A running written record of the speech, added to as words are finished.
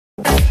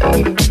What's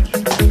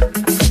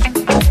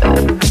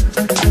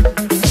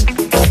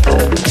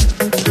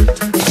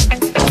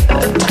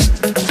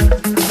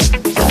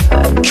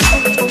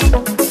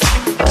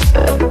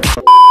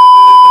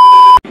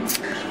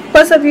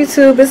up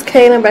YouTube, it's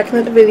Kaylin back in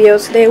another video.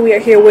 Today we are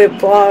here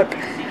with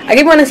I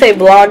keep wanting to say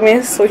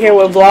Vlogmas. We're here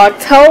with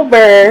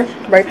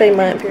Vlogtober, birthday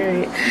month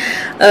period.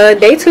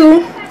 Day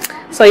 2.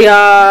 So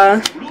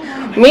y'all,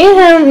 me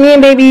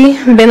and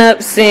baby been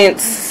up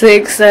since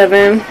 6,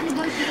 7.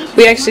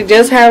 We actually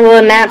just had a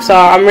little nap, so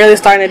I'm really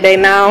starting the day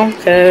now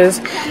because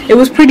it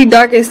was pretty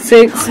dark at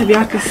 6. If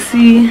y'all can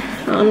see,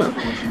 I don't know,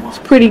 it's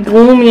pretty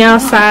gloomy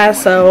outside,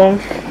 so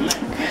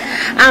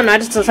I don't know, I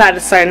just decided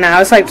to start now.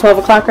 It's like 12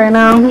 o'clock right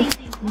now.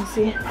 Let me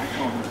see.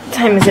 What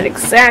time is it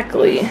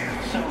exactly?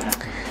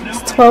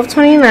 It's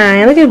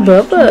 12:29. Look at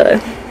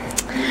Bubba.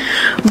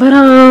 But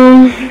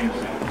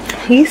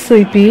he's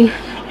sleepy.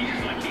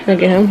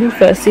 Look at him. He's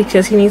fussy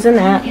because he needs a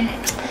nap.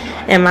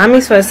 And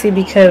mommy's fussy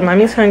because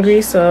mommy's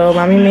hungry. So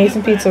mommy made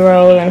some pizza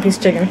rolls and a piece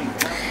of chicken.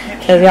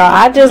 Cause y'all,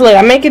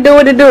 I make it do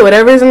what it do.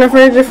 Whatever's in the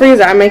fridge or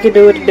freezer, I make it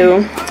do what it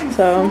do.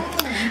 So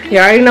you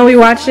already know we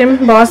watching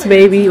Boss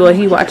Baby. Well,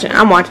 he watching.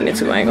 I'm watching it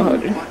too. I ain't gonna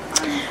hold you.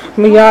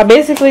 But y'all,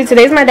 basically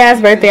today's my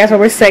dad's birthday,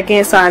 October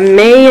 2nd, so I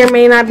may or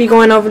may not be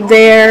going over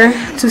there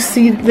to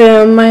see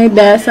them, my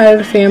dad's side of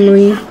the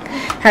family,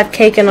 have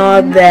cake and all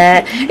of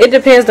that. It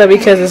depends though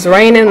because it's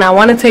raining and I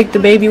want to take the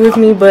baby with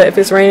me, but if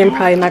it's raining, I'm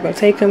probably not going to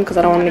take him because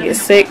I don't want him to get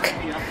sick.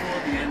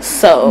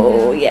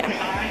 So yeah.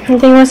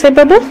 Anything you want to say,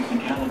 Bubba?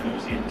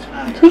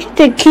 Look at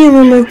that kid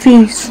on my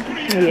face.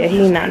 Yeah,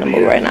 he's not in the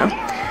mood right now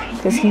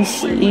because he's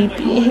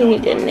sleepy. He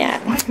needs a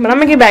nap. But I'm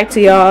going to get back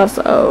to y'all,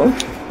 so...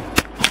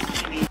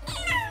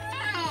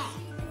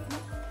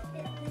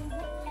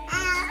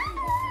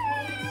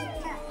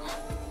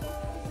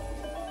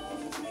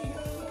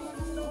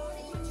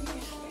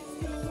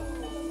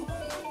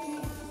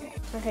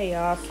 Hey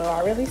y'all, so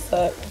I really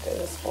suck because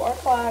it's 4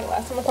 o'clock.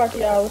 Last time I talked to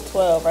y'all was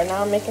 12. Right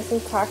now I'm making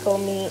some taco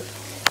meat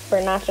for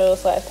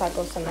nachos /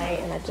 tacos tonight,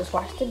 and I just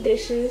washed the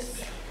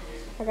dishes.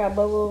 I got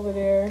Bubba over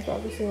there,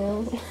 so you see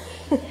him.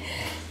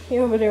 He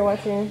over there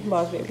watching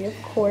Boss Baby,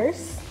 of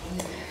course.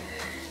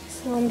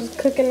 So I'm just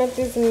cooking up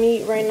this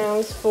meat right now.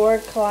 It's 4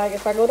 o'clock.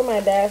 If I go to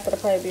my dad's, it'll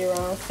probably be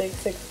around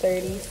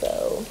 6:30.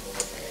 So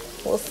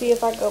we'll see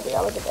if I go. But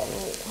y'all look at that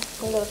meat.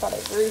 I'm gonna try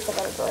to grease. I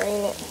gotta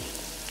drain it.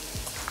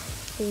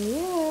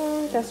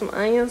 Yeah, got some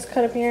onions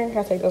cut up here.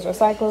 Gotta take those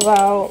recycles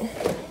out.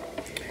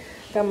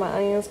 Got my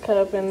onions cut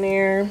up in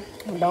there.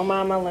 Don't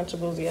mind my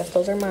Lunchables. Yes,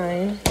 those are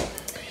mine.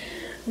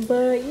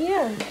 But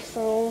yeah,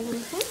 so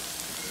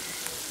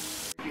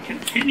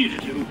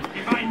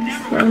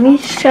let me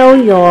show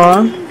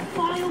y'all.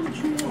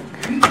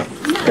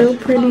 Still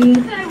pretty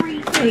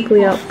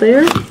ugly out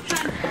there.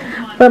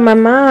 But my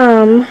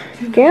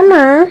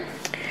grandma,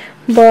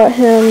 bought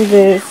him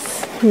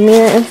this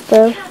mirror and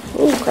stuff.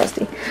 Ooh,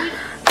 crusty.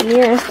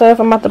 Mirror and stuff.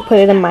 I'm about to put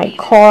it in my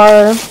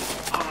car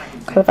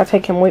because if I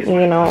take him with me,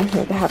 you know, I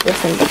need to have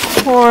this in the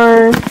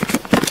car.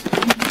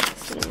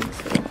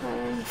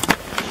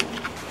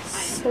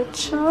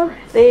 Set y'all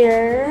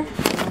there.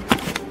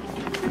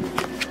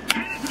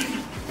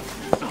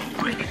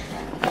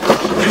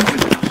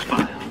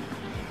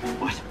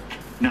 What?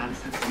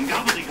 Nonsense.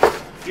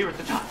 Gobbledygook. Here at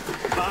the top.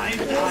 5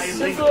 times.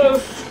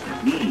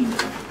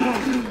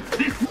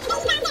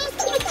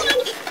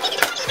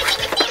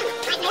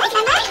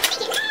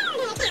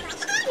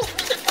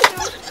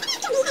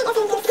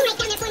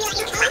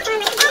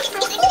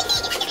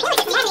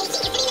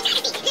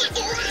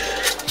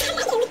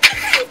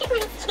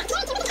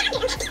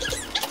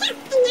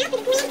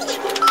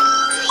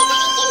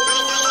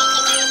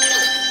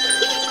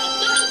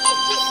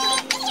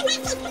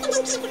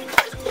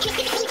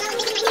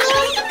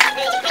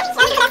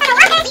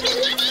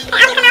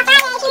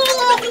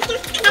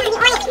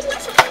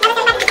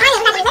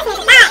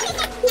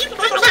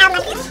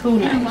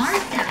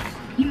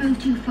 You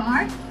moved too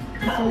far?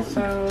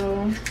 So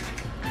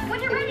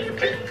when you're ready to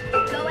pee,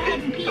 go ahead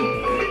and pee.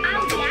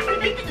 I'll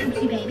deactivate the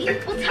oopsie baby.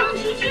 We'll tell him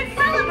Gigi and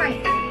celebrate.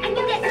 And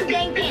you get some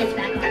dang pants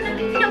back on.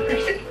 No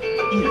pressure.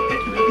 You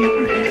think you have the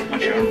upper hand, but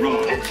you're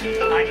wrong. I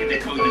can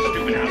decode the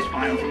stupid house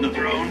file from the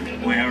throne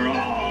where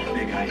all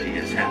big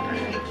ideas happen.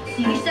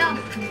 See yourself.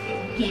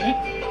 Get it?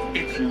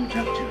 It's no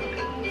joke.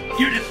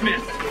 You're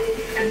dismissed.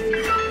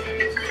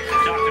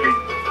 Talk to me.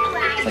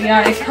 So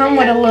y'all, it come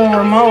with a little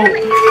remote.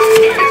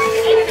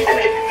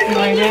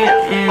 Like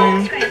that,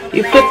 and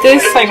you put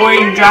this like where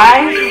you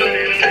drive,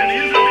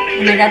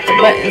 and they got the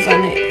buttons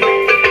on it.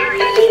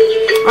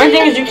 Only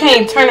thing is you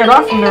can't turn it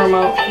off from the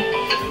remote.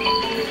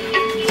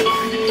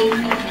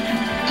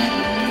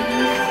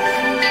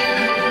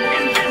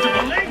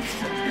 Invisible ink.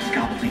 This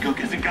gobbledygook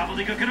isn't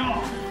gobbledygook at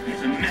all. It's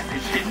a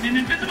message hidden in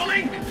invisible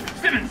ink.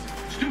 Simmons,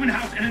 stupid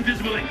house, and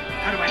invisible ink.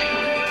 How do I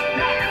decode it?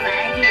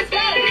 Well, just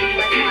say it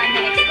was one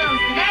that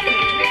exposed the message.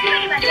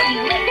 Pretty much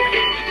any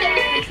liquid,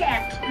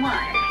 except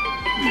water.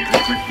 He's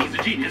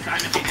a genius. I'm a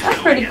genius. That's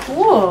pretty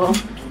cool.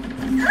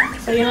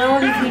 So you know,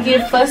 if you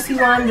get fussy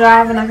while I'm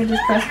driving, I can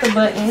just press the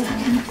button.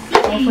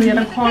 Hopefully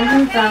it'll calm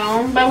him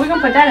down. But we're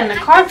gonna put that in the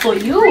car for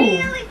you.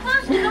 Really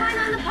close to going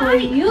on the For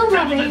party. you,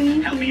 my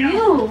baby. For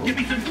you. Give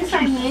me some You're so juice,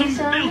 some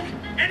handsome. milk,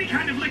 any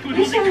kind of liquid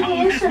You're so holding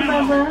calm this handsome,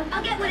 mellow. Bubba.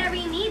 I'll get whatever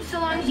you need so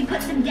long as you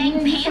put some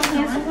dang You're so pants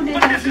handsome. on. Who did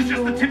But that this to is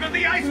just the you? tip of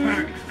the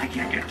iceberg. I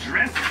can't get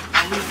dressed.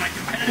 I'll lose my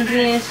competitive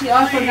Then she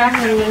also got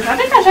him this. I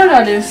think I showed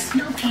y'all this.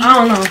 I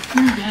don't know.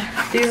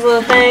 These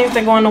little things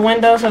that go in the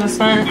window so the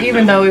sun,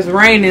 even though it's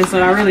raining, so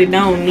I really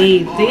don't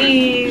need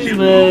these,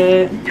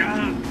 but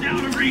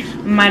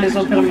might as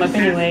well put them up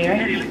anyway,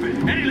 right?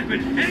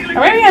 Or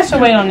maybe I should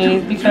wait on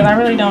these because I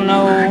really don't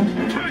know. I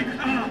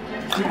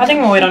think I'm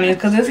gonna wait on these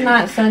because it's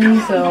not sunny,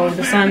 so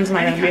the sun's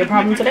not gonna be a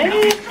problem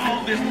today.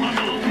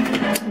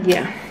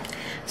 Yeah.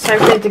 So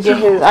I need to get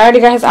his. I already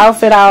got his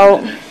outfit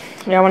out.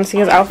 Y'all want to see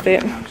his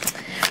outfit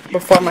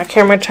before my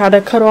camera try to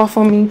cut off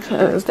on me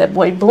because that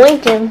boy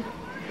blinking.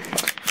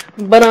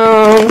 But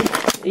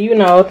you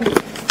know,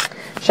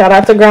 shout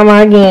out to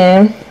grandma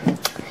again.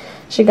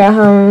 She got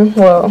him.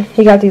 Well,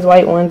 he got these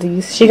white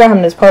onesies. She got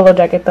him this polo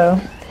jacket though,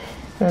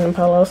 and the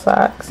polo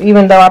socks.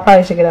 Even though I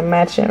probably should get a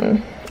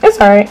matching. It's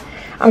alright.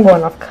 I'm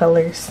going off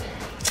colors.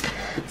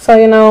 So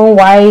you know,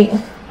 white,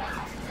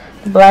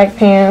 black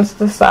pants,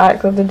 the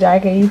socks with the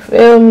jacket. You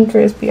feel me?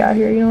 Crispy out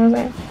here. You know what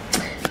I'm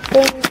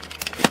saying?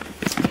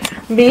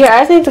 But yeah, I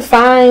just need to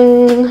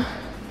find.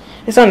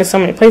 It's only so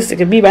many places it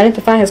could be, but I need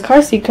to find his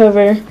car seat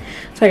cover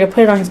so I can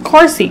put it on his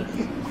car seat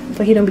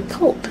so he don't be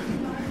cold.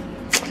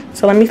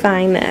 So let me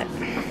find that.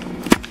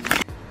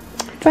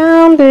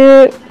 Found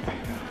it.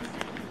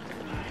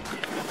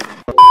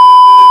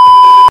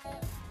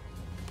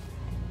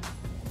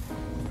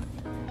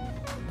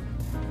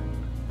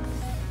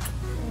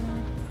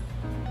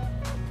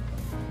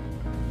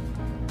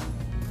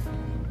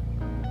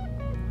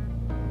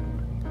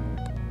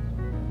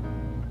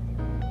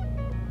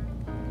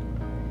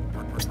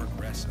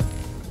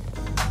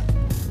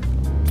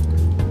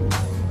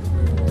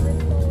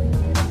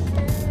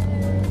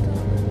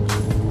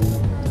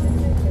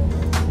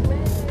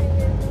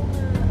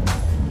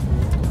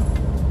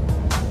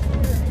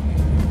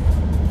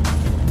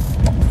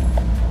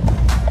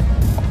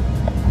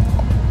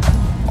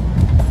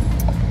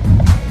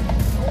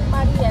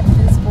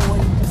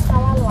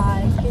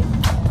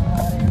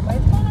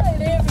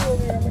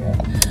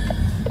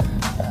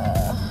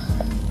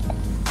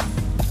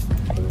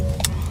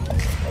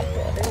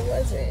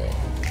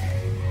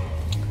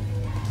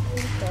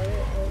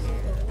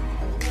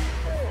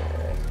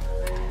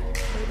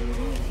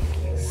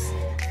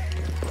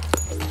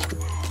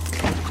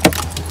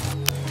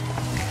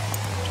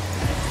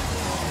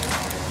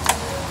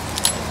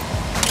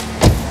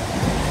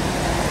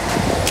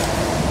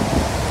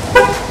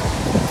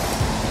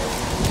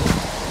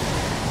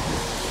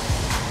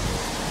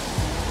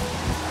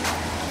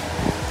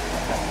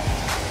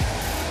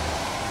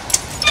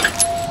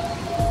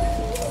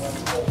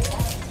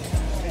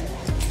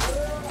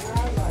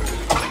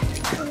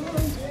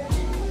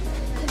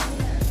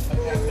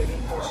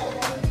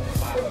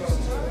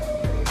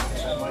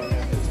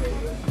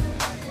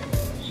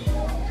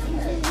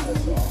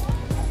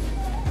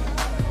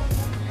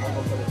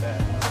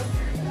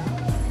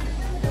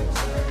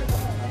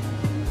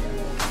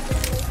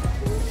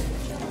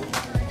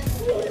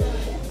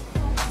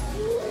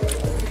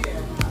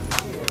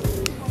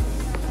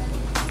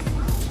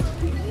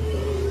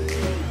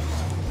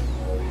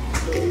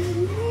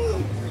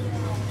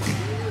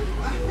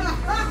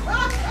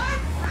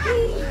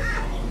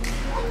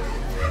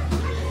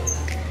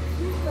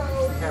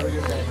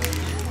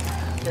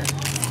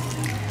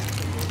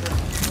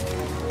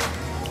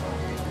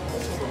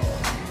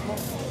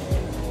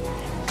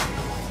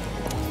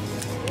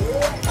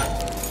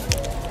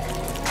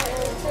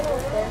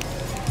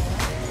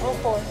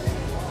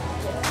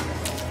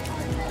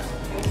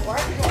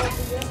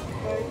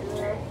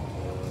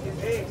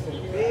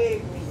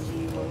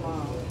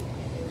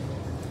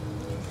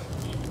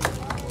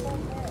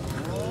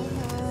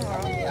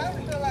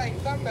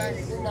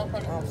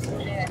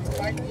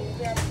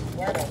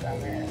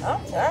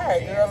 I'm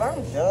tired, girl.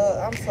 I'm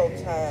done. I'm so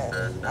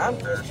tired. I'm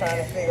just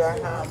trying to figure out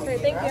how I'm going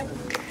to get out.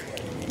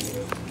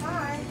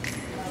 Hi.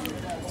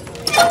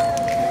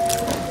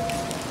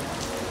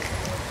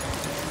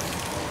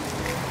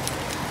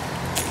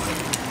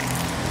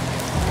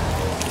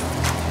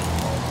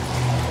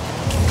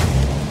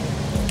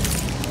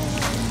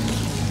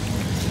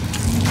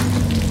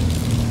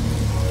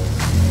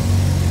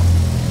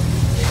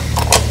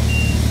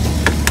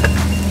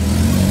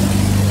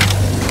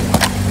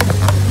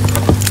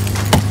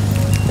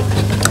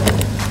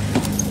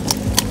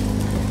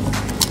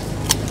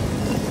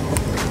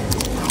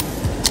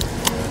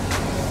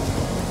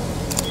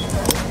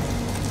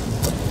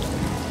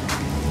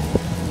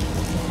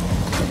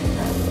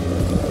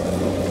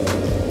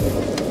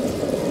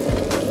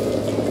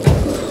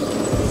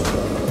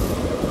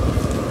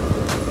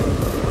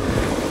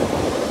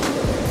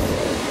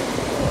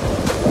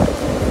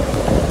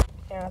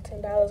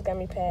 $10 got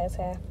me past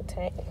half the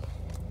tank.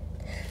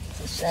 It's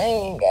a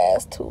shame,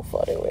 guys.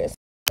 $2.40. Where's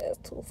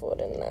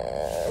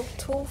 $2.49?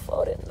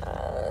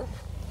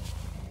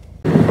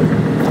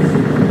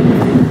 $2.49.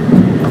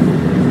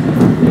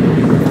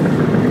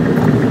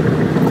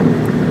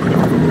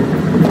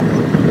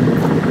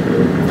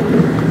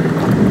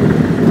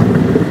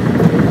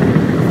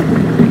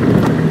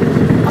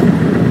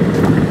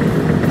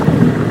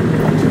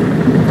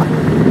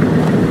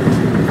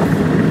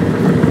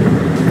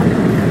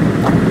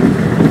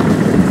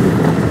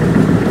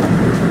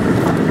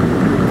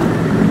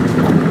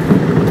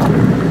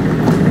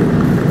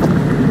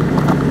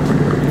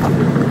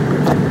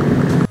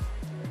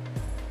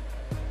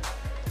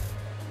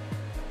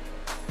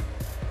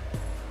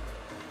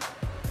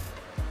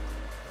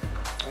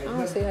 I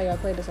don't see how y'all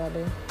play this all day.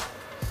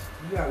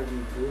 You gotta be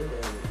good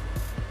at it.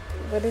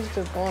 But it's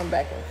just going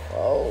back and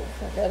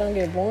forth. Like, that don't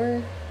get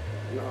boring.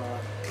 Nah,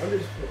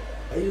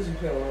 I usually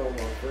play along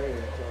with my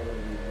friends, so I don't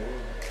be bored.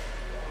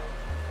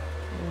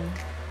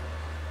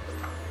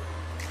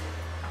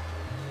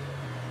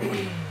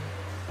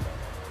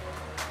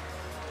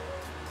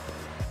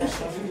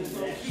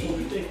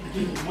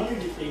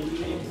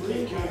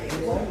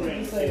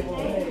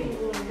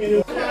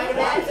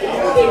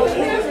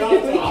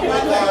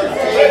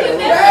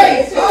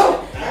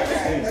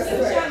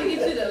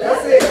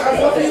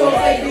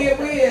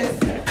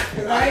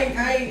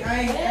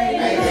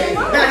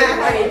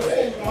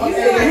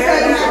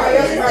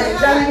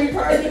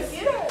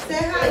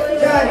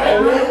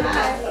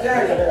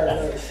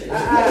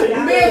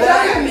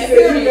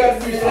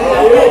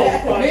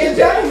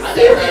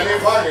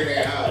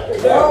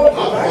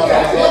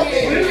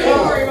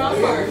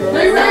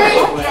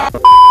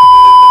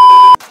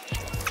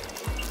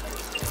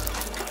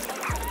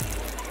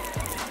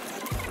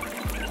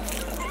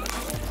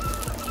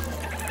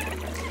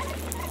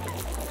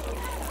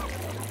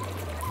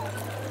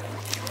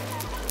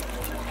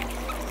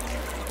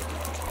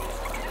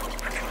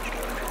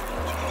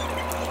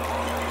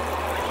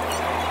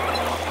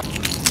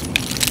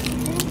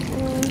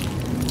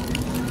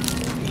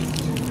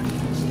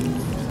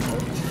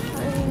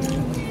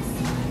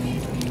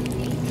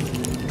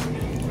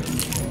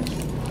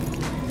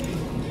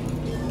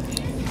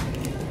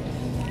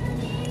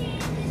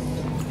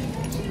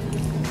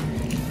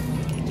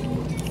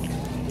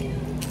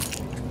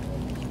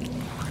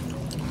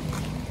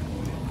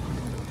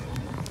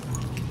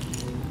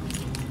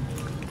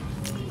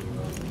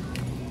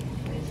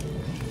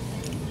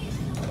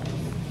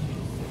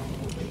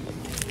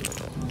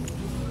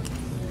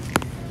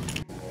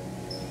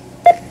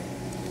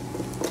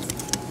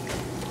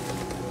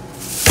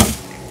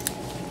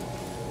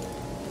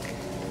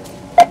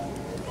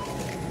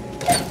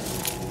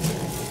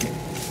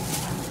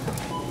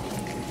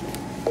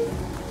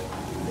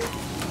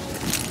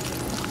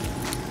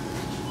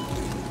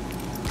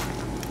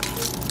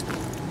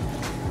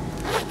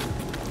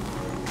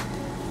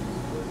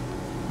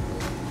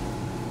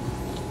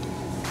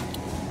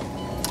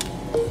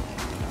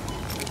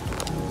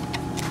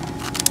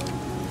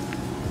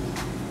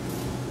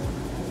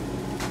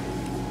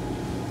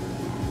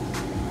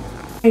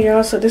 Hey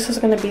y'all, so this is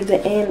going to be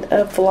the end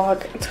of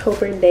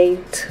Vlogtober day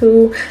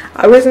 2.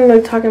 I wasn't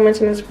really talking much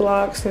in this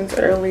vlog since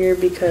earlier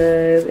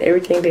because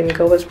everything didn't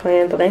go as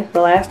planned. But I think the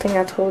last thing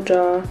I told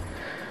y'all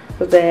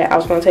was that I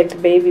was going to take the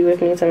baby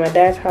with me to my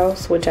dad's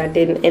house, which I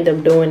didn't end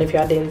up doing. If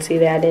y'all didn't see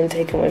that, I didn't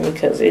take him with me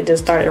because it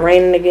just started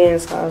raining again,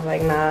 so I was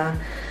like, nah.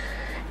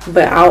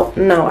 But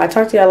I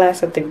talked to y'all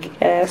last at the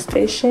gas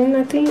station,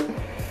 I think.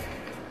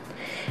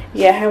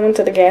 Yeah, I went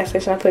to the gas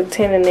station. I put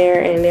 10 in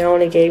there, and they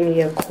only gave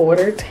me a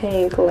quarter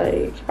tank.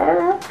 Like,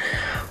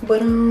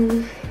 but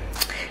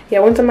yeah, I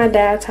went to my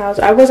dad's house.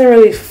 I wasn't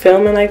really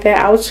filming like that.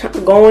 I was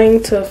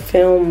going to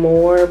film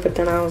more, but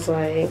then I was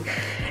like,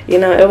 you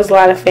know, it was a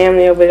lot of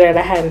family over there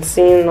that I hadn't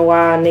seen in a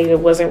while. Nigga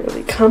wasn't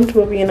really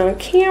comfortable being on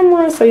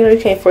camera, so you know,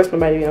 you can't force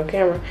nobody to be on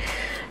camera.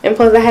 And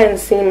plus, I hadn't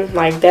seen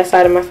like that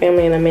side of my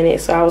family in a minute,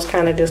 so I was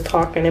kind of just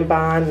talking and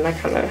bond, and I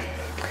kind of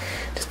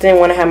didn't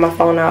want to have my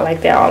phone out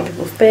like that on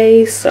people's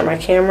face or my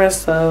camera.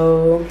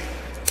 So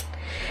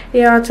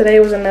yeah, today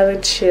was another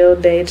chill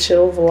day,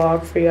 chill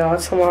vlog for y'all.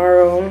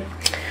 Tomorrow,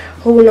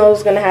 who knows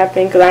what's gonna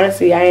happen, because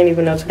honestly I didn't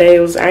even know I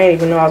didn't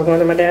even know I was going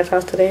to my dad's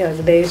house today. Like,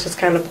 the days just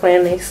kind of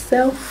planned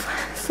themselves.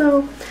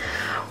 So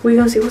we're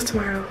gonna see what's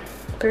tomorrow.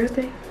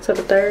 Thursday, so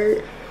the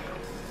 3rd.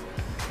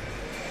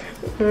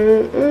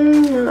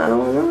 I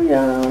don't know,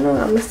 y'all. I don't know.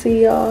 I'm gonna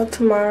see y'all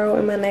tomorrow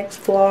in my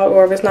next vlog,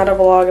 or if it's not a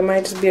vlog, it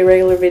might just be a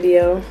regular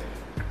video.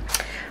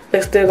 But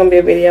it's still gonna be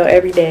a video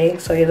every day,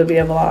 so it'll be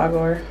a vlog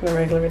or a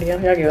regular video.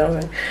 Y'all get what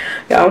I'm saying?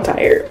 Y'all, I'm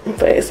tired,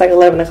 but it's like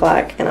 11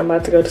 o'clock and I'm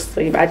about to go to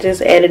sleep. I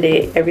just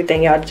edited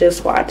everything y'all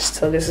just watched,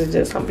 so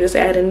I'm just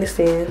adding this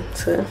in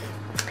to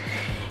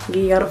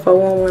give y'all the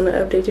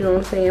 411 update, you know what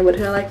I'm saying? But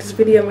if y'all like this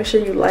video, make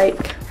sure you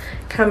like,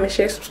 comment,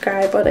 share,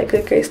 subscribe, all that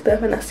good great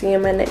stuff, and I'll see you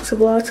in my next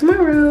vlog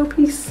tomorrow.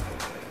 Peace.